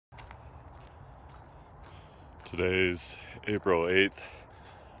Today's April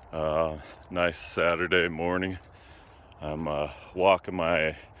 8th, nice Saturday morning. I'm walking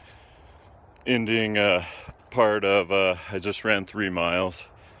my ending part of, I just ran 3 miles.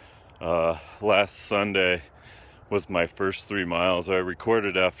 Last Sunday was my first 3 miles. I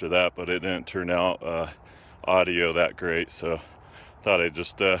recorded after that, but it didn't turn out audio that great, so thought I'd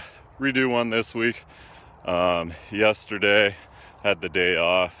just redo one this week. Yesterday, had the day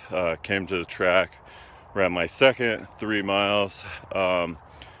off, came to the track, ran my second 3 miles, and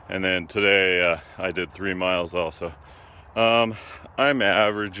then today I did 3 miles also. I'm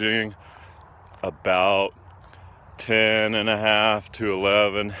averaging about 10.5 to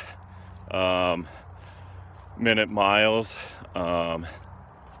 11 minute miles.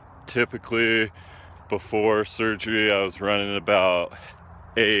 Typically before surgery I was running about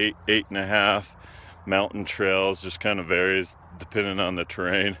 8.5 mountain trails. Just kind of varies depending on the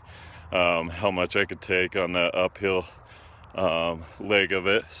terrain, how much I could take on the uphill leg of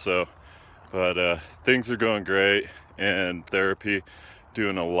it. So but things are going great, and therapy,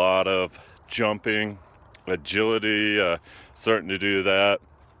 doing a lot of jumping, agility, starting to do that.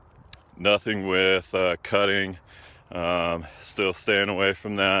 Nothing with cutting, still staying away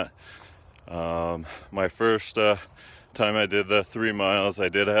from that. My first time I did the 3 miles, I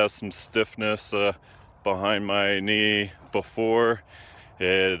did have some stiffness behind my knee before.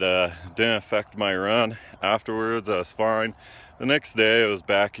 It didn't affect my run. Afterwards I was fine. The next day it was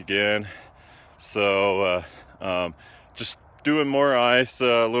back again. So just doing more ice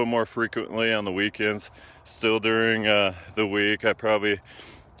a little more frequently on the weekends. Still during the week, I probably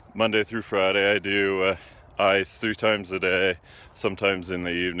Monday through Friday I do ice 3 times a day, sometimes in the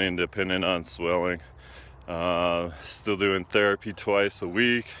evening depending on swelling. Still doing therapy twice a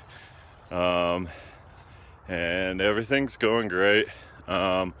week, and everything's going great.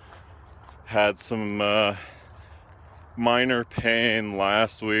 Had some minor pain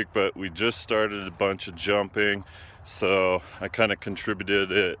last week, but we just started a bunch of jumping, so I kind of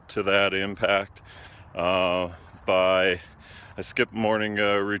contributed it to that impact. I skipped morning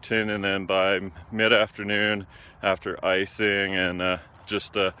routine, and then by mid-afternoon, after icing and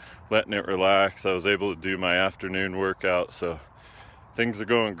just letting it relax, I was able to do my afternoon workout. So things are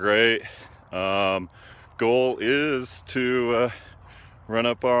going great. Goal is to run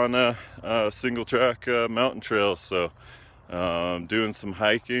up on single track mountain trails, so doing some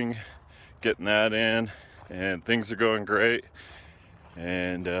hiking, getting that in, and things are going great.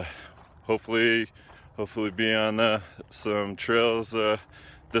 And hopefully be on some trails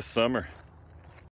this summer.